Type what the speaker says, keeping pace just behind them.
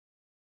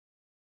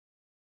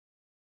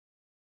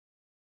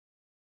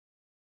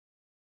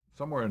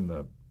somewhere in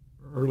the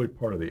early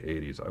part of the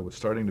 80s, I was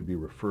starting to be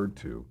referred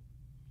to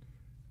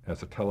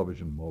as a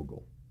television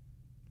mogul.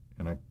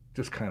 And I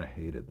just kind of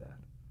hated that.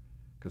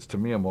 Because to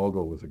me, a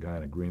mogul was a guy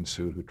in a green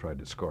suit who tried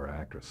to score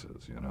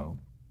actresses, you know?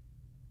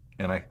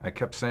 And I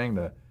kept saying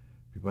to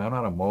people, I'm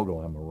not a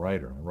mogul, I'm a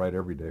writer. I write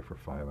every day for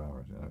 5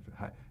 hours. You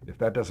know, if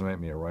that doesn't make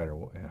me a writer,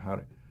 how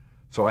do...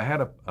 So I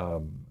had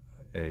a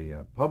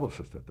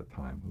publicist at the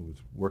time who was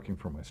working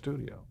for my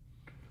studio.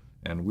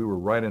 And we were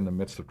right in the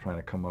midst of trying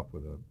to come up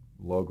with a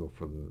logo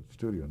for the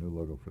studio, a new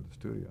logo for the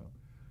studio.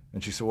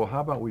 And she said, well,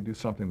 how about we do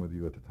something with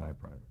you at the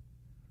typewriter?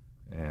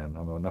 And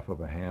I'm enough of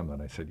a ham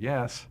that I said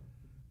yes.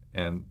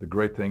 And the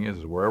great thing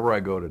is wherever I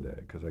go today,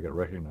 because I get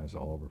recognized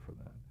all over for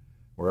that,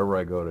 wherever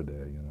I go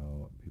today, you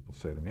know, people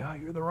say to me, oh,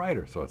 you're the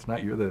writer. So it's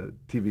not you're the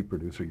TV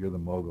producer, you're the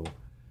mogul,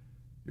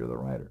 you're the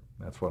writer.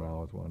 That's what I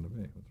always wanted to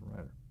be, was a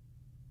writer.